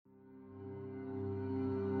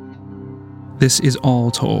This is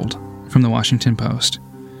all told from the Washington Post.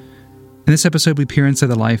 In this episode, we peer inside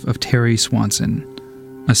the life of Terry Swanson,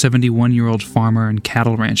 a 71-year-old farmer and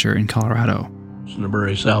cattle rancher in Colorado. It's in the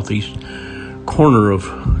very southeast corner of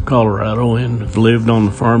Colorado, and I've lived on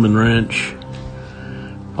the farm and ranch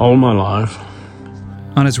all my life.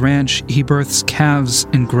 On his ranch, he births calves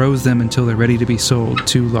and grows them until they're ready to be sold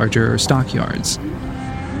to larger stockyards.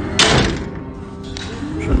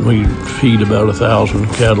 We feed about 1,000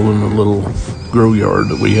 cattle in a little grow yard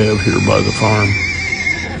that we have here by the farm.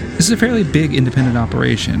 This is a fairly big independent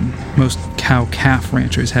operation. Most cow-calf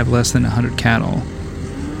ranchers have less than 100 cattle.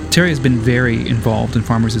 Terry has been very involved in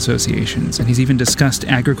farmers' associations, and he's even discussed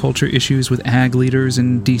agriculture issues with ag leaders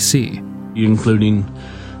in D.C. Including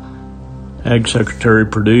Ag Secretary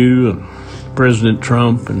Perdue and President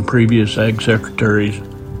Trump and previous ag secretaries.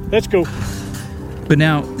 Let's go. But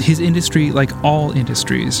now, his industry, like all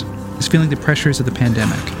industries, is feeling the pressures of the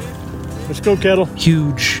pandemic. Let's go, cattle.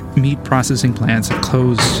 Huge meat processing plants have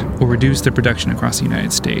closed or reduced their production across the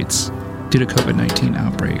United States due to COVID-19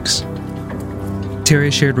 outbreaks.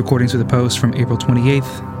 Terry shared recordings with the Post from April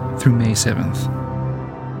 28th through May 7th.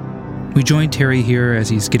 We joined Terry here as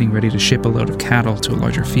he's getting ready to ship a load of cattle to a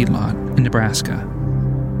larger feedlot in Nebraska.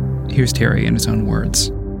 Here's Terry in his own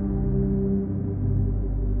words.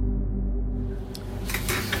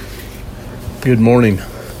 Good morning.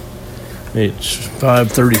 It's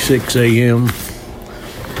 5:36 a.m.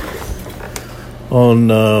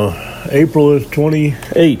 on April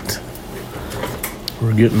 28th.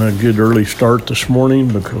 We're getting a good early start this morning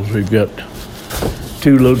because we've got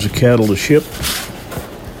 2 loads of cattle to ship.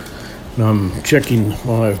 And I'm checking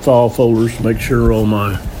my file folders to make sure all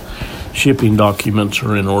my shipping documents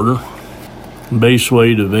are in order. Base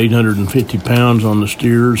weight of 850 pounds on the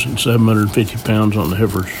steers and 750 pounds on the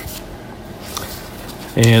heifers.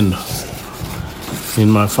 And in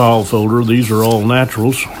my file folder, these are all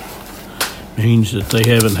naturals. Means that they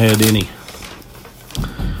haven't had any.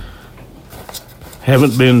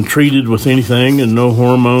 Haven't been treated with anything and no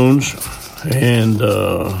hormones, and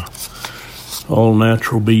all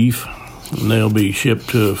natural beef. And they'll be shipped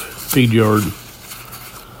to a feed yard.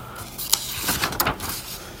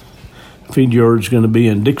 Feed yard's going to be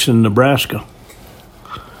in Dixon, Nebraska.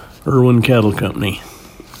 Irwin Cattle Company.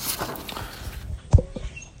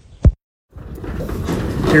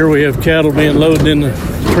 Here we have cattle being loaded in the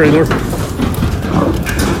trailer.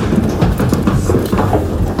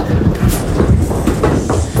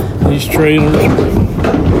 These trailers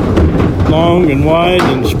are long and wide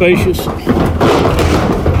and spacious.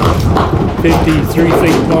 53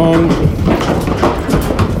 feet long.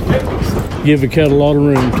 Give the cattle a lot of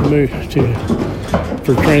room to move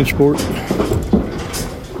for transport.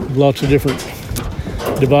 Lots of different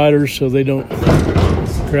dividers so they don't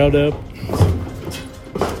crowd up.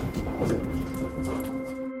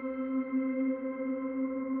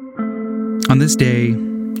 On this day,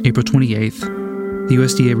 April 28th, the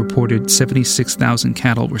USDA reported 76,000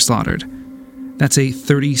 cattle were slaughtered. That's a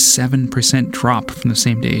 37% drop from the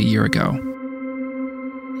same day a year ago.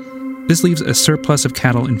 This leaves a surplus of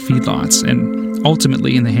cattle in feedlots and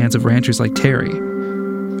ultimately in the hands of ranchers like Terry.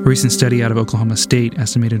 A recent study out of Oklahoma State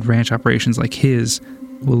estimated ranch operations like his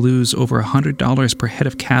will lose over $100 per head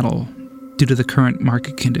of cattle due to the current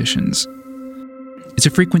market conditions. It's a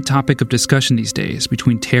frequent topic of discussion these days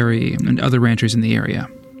between Terry and other ranchers in the area.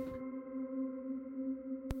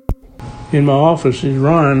 In my office is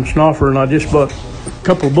Ryan Snoffer, and I just bought a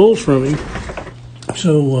couple of bulls from him.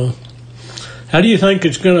 So, how do you think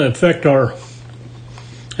it's going to affect our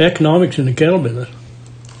economics in the cattle business?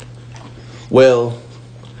 Well,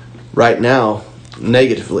 right now,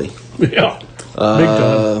 negatively. Yeah, big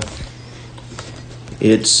time.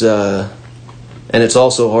 It's and it's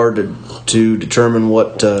also hard to determine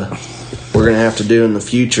what we're going to have to do in the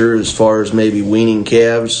future as far as maybe weaning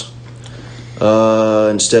calves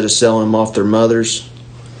instead of selling them off their mothers.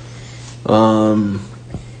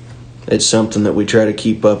 It's something that we try to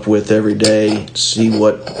keep up with every day, see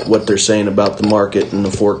what they're saying about the market and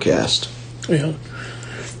the forecast. Yeah.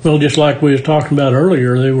 Well, just like we was talking about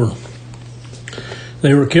earlier, they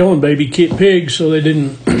were killing baby pigs so they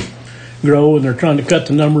didn't grow, and they're trying to cut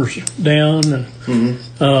the numbers down. And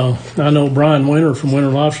I know Brian Winter from Winter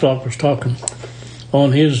Livestock was talking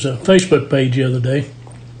on his Facebook page the other day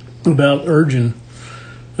about urging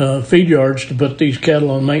feed yards to put these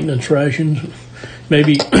cattle on maintenance rations,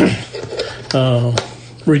 maybe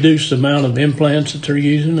reduce the amount of implants that they're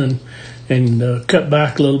using, and cut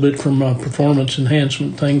back a little bit from performance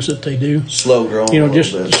enhancement things that they do. Slow growing.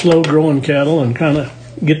 Just slow growing cattle, and kind of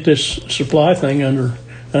get this supply thing under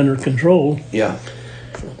control. Yeah.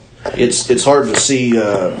 it's hard to see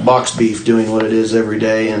box beef doing what it is every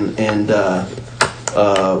day and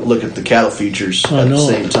look at the cattle futures at the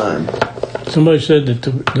same time. Somebody said that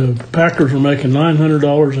the packers were making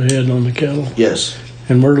 $900 a head on the cattle. Yes.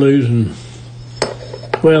 And we're losing.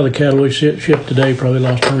 Well, the cattle we shipped today probably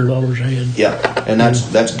lost $100 a head. Yeah, and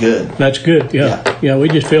that's good. That's good. Yeah. We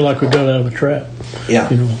just feel like we got out of a trap. Yeah,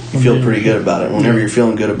 you feel pretty good about it. Whenever you're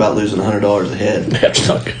feeling good about losing $100 a head, that's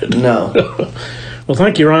not good. No. Well,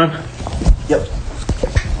 thank you, Ron. Yep.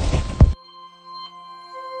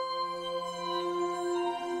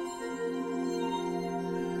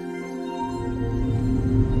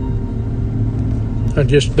 I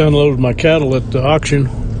just unloaded my cattle at the auction.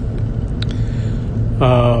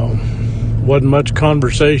 Wasn't much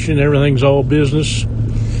conversation. Everything's all business.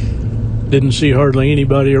 Didn't see hardly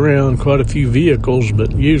anybody around. Quite a few vehicles,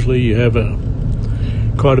 but usually you have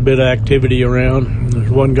quite a bit of activity around. There's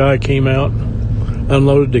one guy came out,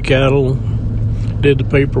 unloaded the cattle, did the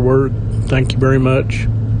paperwork. Thank you very much.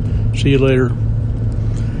 See you later.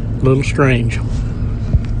 A little strange.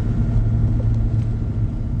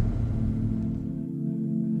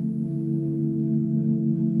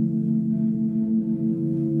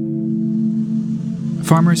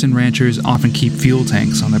 Farmers and ranchers often keep fuel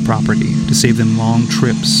tanks on their property to save them long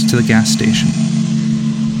trips to the gas station.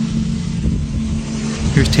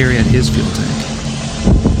 Here's Terry at his fuel tank.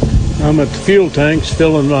 I'm at the fuel tanks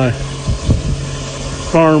filling my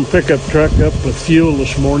farm pickup truck up with fuel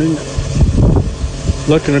this morning.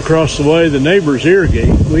 Looking across the way, the neighbors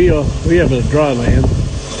irrigate. We have a dry land.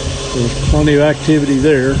 There's plenty of activity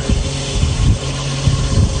there.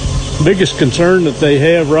 Biggest concern that they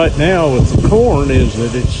have right now with the corn is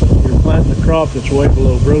that you're planting a crop that's way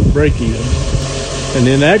below break even. And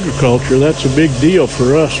in agriculture, that's a big deal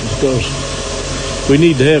for us because we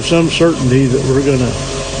need to have some certainty that we're going to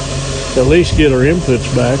at least get our inputs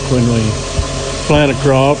back when we plant a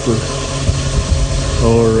crop or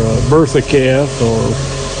birth a calf or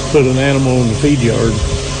put an animal in the feed yard.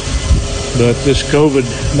 But this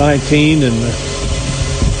COVID-19 and the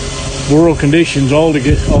world conditions all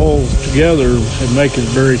together and make it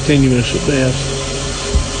very tenuous at best.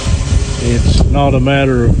 It's not a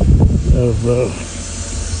matter of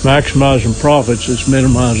maximizing profits, it's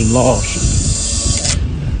minimizing loss.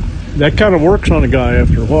 That kind of works on a guy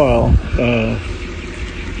after a while.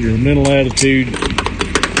 Your mental attitude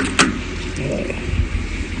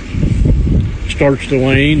starts to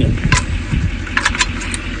wane. And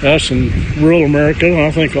us in rural America, and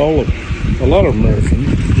I think a lot of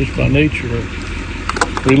Americans, just by nature, are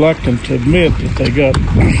reluctant to admit that they got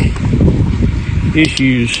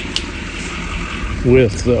issues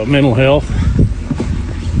with mental health,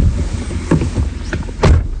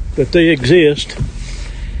 that they exist.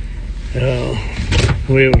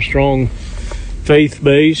 We have a strong faith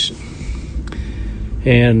base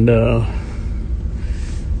and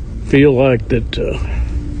feel like that the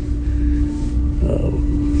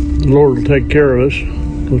Lord will take care of us,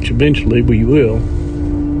 which eventually we will.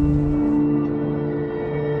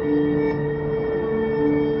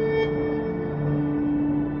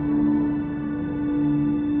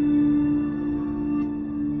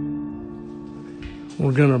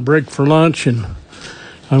 We're going to break for lunch, and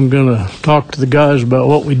I'm going to talk to the guys about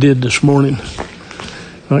what we did this morning.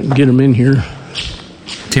 If I can get them in here.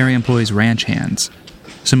 Terry employs ranch hands,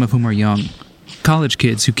 some of whom are young. College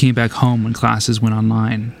kids who came back home when classes went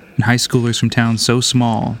online, and high schoolers from towns so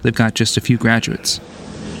small they've got just a few graduates.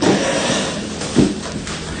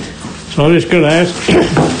 So I'm just going to ask,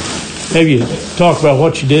 have you talk about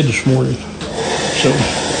what you did this morning? So,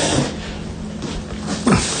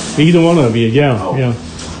 either one of you, yeah.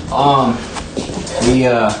 I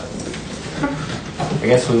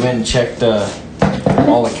guess we went and checked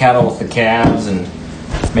all the cattle with the calves and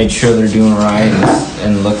made sure they're doing right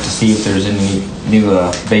and looked to see if there's any new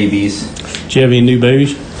babies. Did you have any new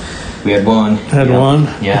babies? We had one. One?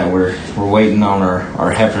 Yeah, we're waiting on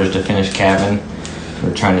our heifers to finish calving.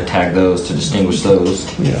 We're trying to tag those to distinguish those.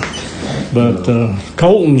 Yeah. But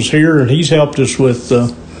Colton's here, and he's helped us with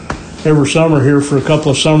every summer here for a couple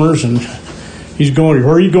of summers, and he's going.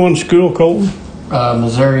 Where are you going to school, Colton?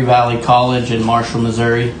 Missouri Valley College in Marshall,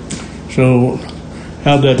 Missouri. So,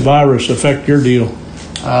 how'd that virus affect your deal?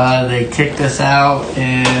 They kicked us out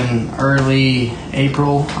in early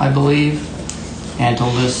April, I believe, and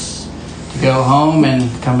told us to go home and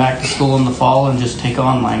come back to school in the fall and just take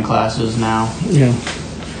online classes now. Yeah.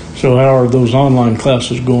 So how are those online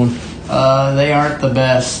classes going? They aren't the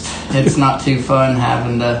best. It's not too fun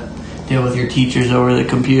having to deal with your teachers over the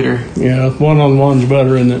computer. Yeah, one-on-one's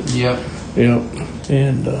better, isn't it? Yep. Yep.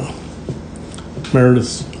 And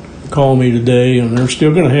Meredith called me today, and they're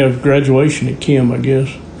still going to have graduation at Kim, I guess.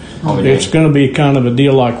 It's going to be kind of a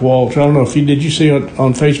deal like Walsh. I don't know if did you see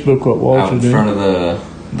on Facebook what Walsh Out in is doing? front of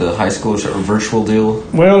the high school virtual deal.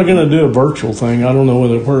 Well, they're going to do a virtual thing. I don't know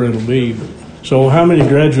where it'll be. But, so how many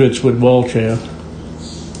graduates would Walsh have?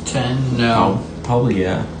 10? No. Probably,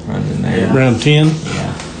 yeah. Around in there. Around 10?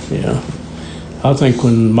 Yeah. I think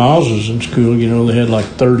when Miles was in school, they had like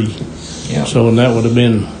 30. Yeah. So, and that would have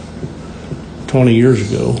been 20 years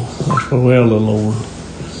ago. Well, a little over.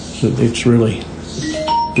 So it's really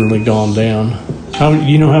gone down.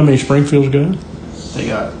 You know how many Springfield's got? They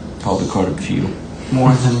got Probably quite a few.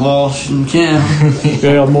 more than Walsh and Kim.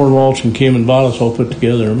 Yeah, more than Walsh and Kim and Bottas all put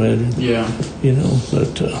together, I imagine. Yeah.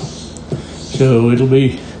 But so it'll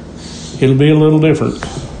be a little different.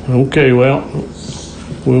 Okay, well,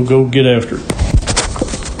 we'll go get after it.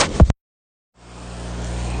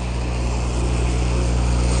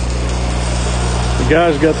 The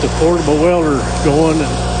guys got the portable welder going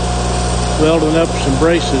and welding up some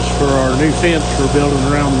braces for our new fence we're building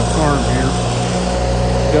around the farm here.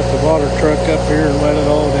 Got the water truck up here and let it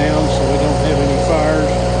all down so we don't have any fires.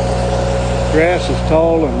 Grass is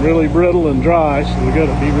tall and really brittle and dry, so we got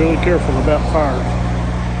to be really careful about fires.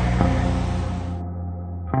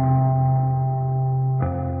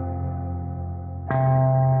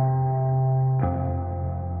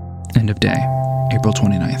 End of day, April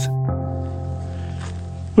 29th.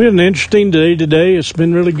 We had an interesting day today. It's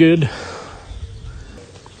been really good.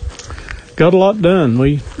 Got a lot done.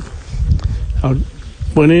 I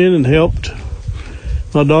went in and helped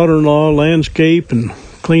my daughter-in-law landscape and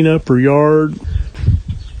clean up her yard.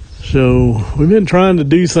 So we've been trying to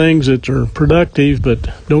do things that are productive but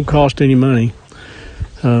don't cost any money.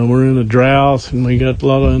 We're in a drought and we got a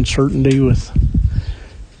lot of uncertainty with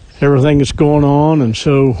everything that's going on, and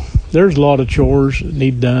so there's a lot of chores that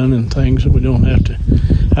need done and things that we don't have to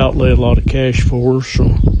outlay a lot of cash for.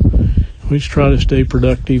 So we just try to stay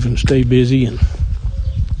productive and stay busy, and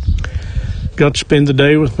got to spend the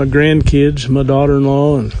day with my grandkids, my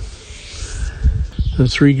daughter-in-law, and the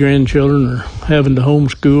 3 grandchildren are having to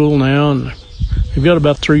homeschool now, and we've got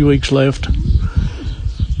about 3 weeks left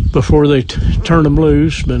before they turn them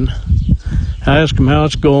loose. But I ask them how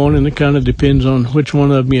it's going, and it kind of depends on which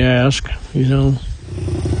one of them you ask,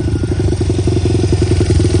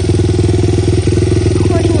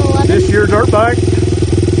 This your dirt bike?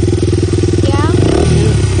 Yeah.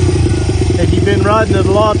 Have you been riding it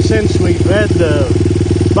a lot since we've had the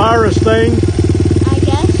virus thing? I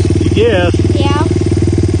guess. Yes. Yeah.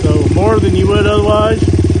 So more than you would otherwise?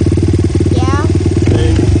 Yeah.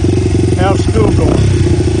 Okay. How's school going?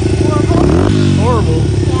 Horrible. Horrible?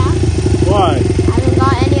 Yeah. Why? I haven't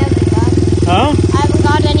got any of it done. Huh? I haven't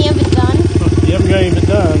got any of it done. You haven't got any of it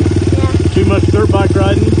done? Yeah. Too much dirt bike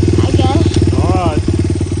riding? I guess. All right.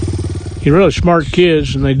 He's really smart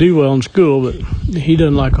kids, and they do well in school, but he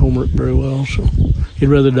doesn't like homework very well, so he'd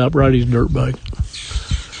rather not ride his dirt bike.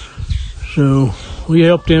 So we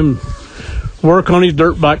helped him work on his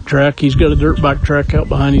dirt bike track. He's got a dirt bike track out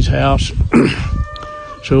behind his house.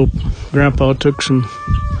 So Grandpa took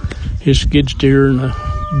his skid steer and a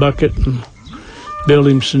bucket and built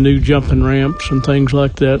him some new jumping ramps and things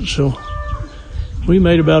like that. So we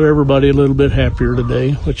made about everybody a little bit happier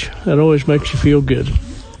today, which that always makes you feel good.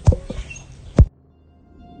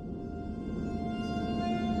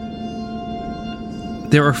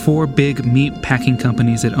 There are 4 big meat packing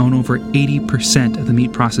companies that own over 80% of the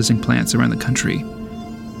meat processing plants around the country.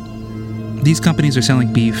 These companies are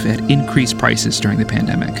selling beef at increased prices during the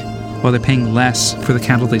pandemic, while they're paying less for the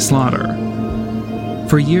cattle they slaughter.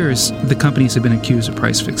 For years, the companies have been accused of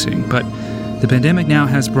price fixing, but the pandemic now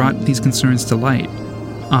has brought these concerns to light.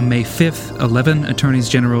 On May 5th, 11 attorneys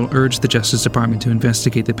general urged the Justice Department to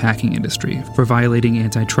investigate the packing industry for violating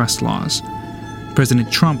antitrust laws.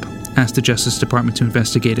 President Trump asked the Justice Department to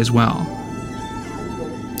investigate as well.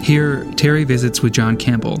 Here, Terry visits with John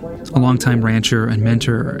Campbell, a longtime rancher and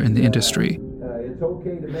mentor in the industry.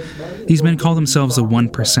 These men call themselves the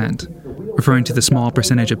 1%, referring to the small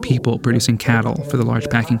percentage of people producing cattle for the large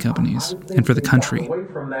packing companies and for the country.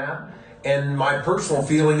 And my personal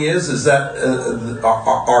feeling is that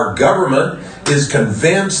our government is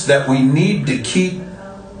convinced that we need to keep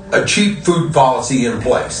a cheap food policy in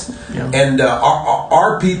place. Yeah. And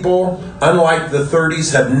our people, unlike the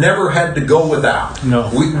 30s, have never had to go without. No.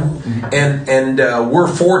 We're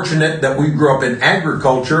fortunate that we grew up in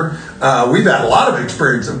agriculture. We've had a lot of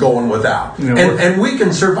experience of going without. Yeah, and we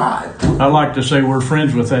can survive. I like to say we're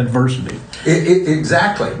friends with adversity.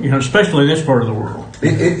 Exactly. Especially this part of the world.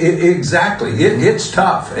 Exactly. It's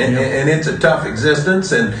tough, and it's a tough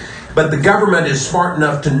existence. But the government is smart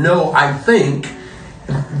enough to know, I think,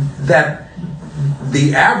 that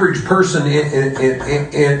the average person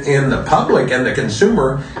in the public and the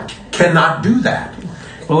consumer cannot do that.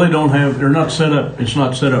 Well, they're not set up. It's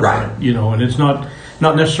not set up right, and it's not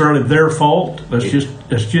necessarily their fault. That's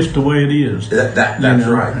just the way it is. That's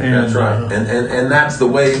right. That's right. And that's the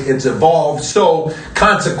way it's evolved. So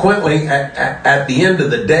consequently, at the end of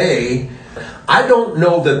the day, I don't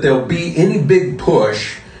know that there'll be any big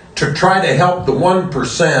push to try to help the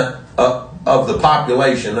 1% of the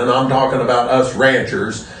population, and I'm talking about us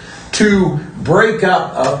ranchers, to break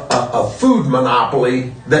up a food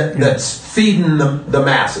monopoly that's feeding the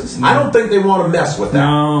masses. I don't think they want to mess with that.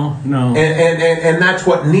 No. And that's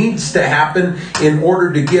what needs to happen in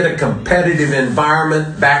order to get a competitive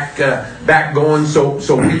environment back going,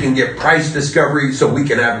 so we can get price discovery, so we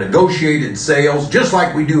can have negotiated sales, just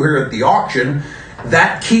like we do here at the auction.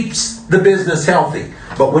 That keeps the business healthy.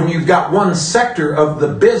 But when you've got one sector of the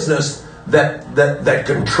business that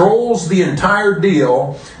controls the entire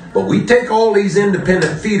deal, but we take all these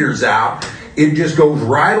independent feeders out, it just goes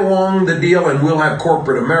right along the deal, and we'll have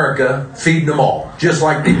corporate America feeding them all, just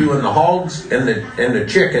like they do in the hogs and the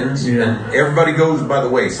chickens, and everybody goes by the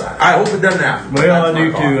wayside. I hope it doesn't happen. Well, I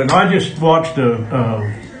do too. And I just watched a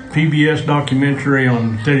PBS documentary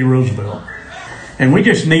on Teddy Roosevelt. And we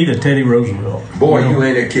just need a Teddy Roosevelt. Boy, you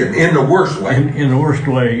ain't a kid. In the worst way. In the worst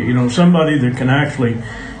way. Somebody that can actually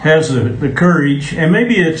has the courage, and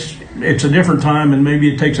maybe it's a different time, and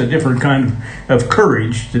maybe it takes a different kind of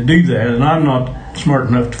courage to do that, and I'm not smart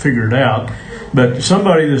enough to figure it out, but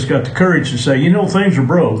somebody that's got the courage to say, things are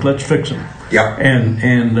broke, let's fix them. Yeah. And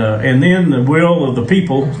then the will of the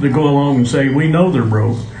people to go along and say, we know they're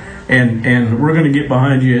broke, and we're going to get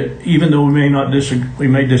behind you, even though we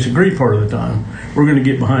may disagree part of the time. We're going to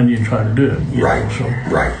get behind you and try to do it.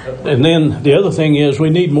 Right. And then the other thing is, we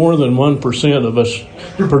need more than 1% of us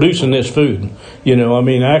producing this food.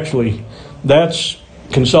 Actually, that's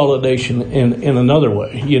consolidation in another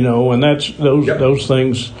way. And that's those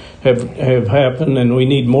things have happened, and we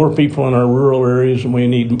need more people in our rural areas, and we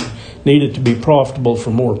need it to be profitable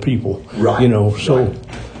for more people. Right. So.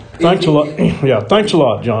 Thanks a lot. Yeah, thanks a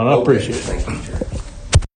lot, John. I appreciate it. Thank you.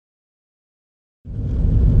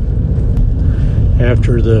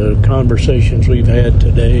 After the conversations we've had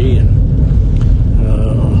today and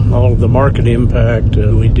all of the market impact,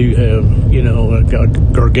 we do have, a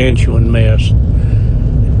gargantuan mess.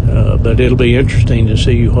 But it'll be interesting to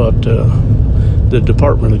see what the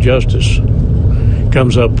Department of Justice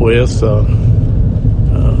comes up with,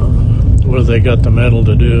 whether they got the mettle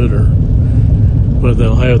to do it or whether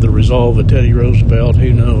they'll have the resolve of Teddy Roosevelt,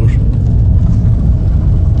 who knows.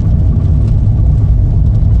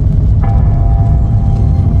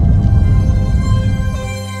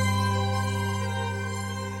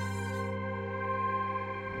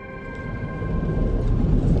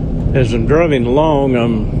 As I'm driving along,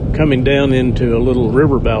 I'm coming down into a little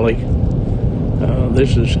river valley.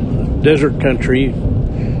 This is desert country,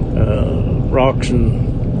 rocks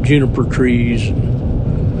and juniper trees,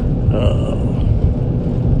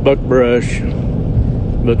 buckbrush.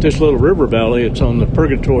 But this little river valley, it's on the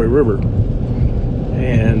Purgatory River.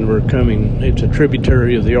 And it's a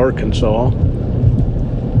tributary of the Arkansas.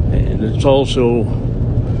 And it's also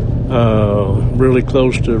really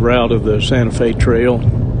close to the route of the Santa Fe Trail.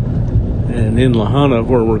 And in La Junta,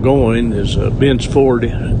 where we're going, is Bent's Fort,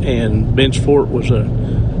 and Bent's Fort was a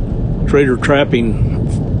trader trapping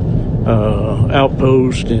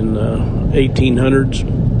outpost in 1800s.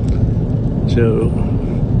 So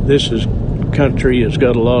this country has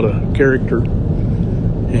got a lot of character,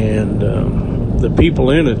 and the people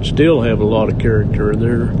in it still have a lot of character.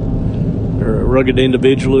 They're rugged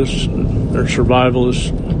individualists, they're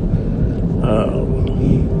survivalists,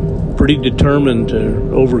 pretty determined to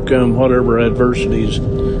overcome whatever adversities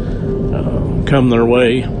come their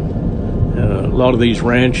way. A lot of these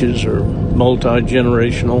ranches are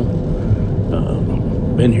multi-generational,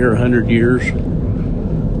 been here 100 years.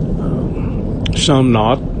 Some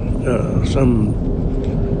not, some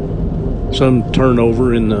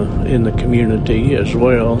turnover in the community as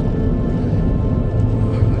well.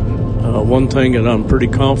 One thing that I'm pretty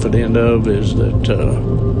confident of is that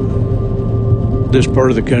this part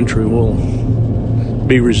of the country will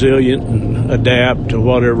be resilient and adapt to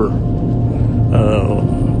whatever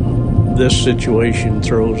this situation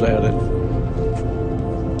throws at it.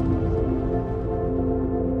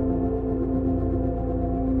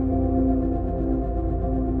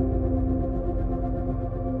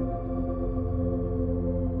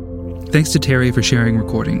 Thanks to Terry for sharing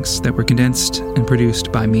recordings that were condensed and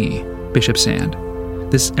produced by me, Bishop Sand.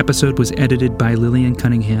 This episode was edited by Lillian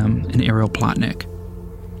Cunningham and Errol Plotnick.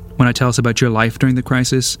 Want to tell us about your life during the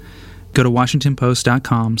crisis? Go to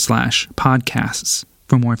WashingtonPost.com/podcasts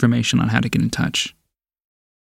for more information on how to get in touch.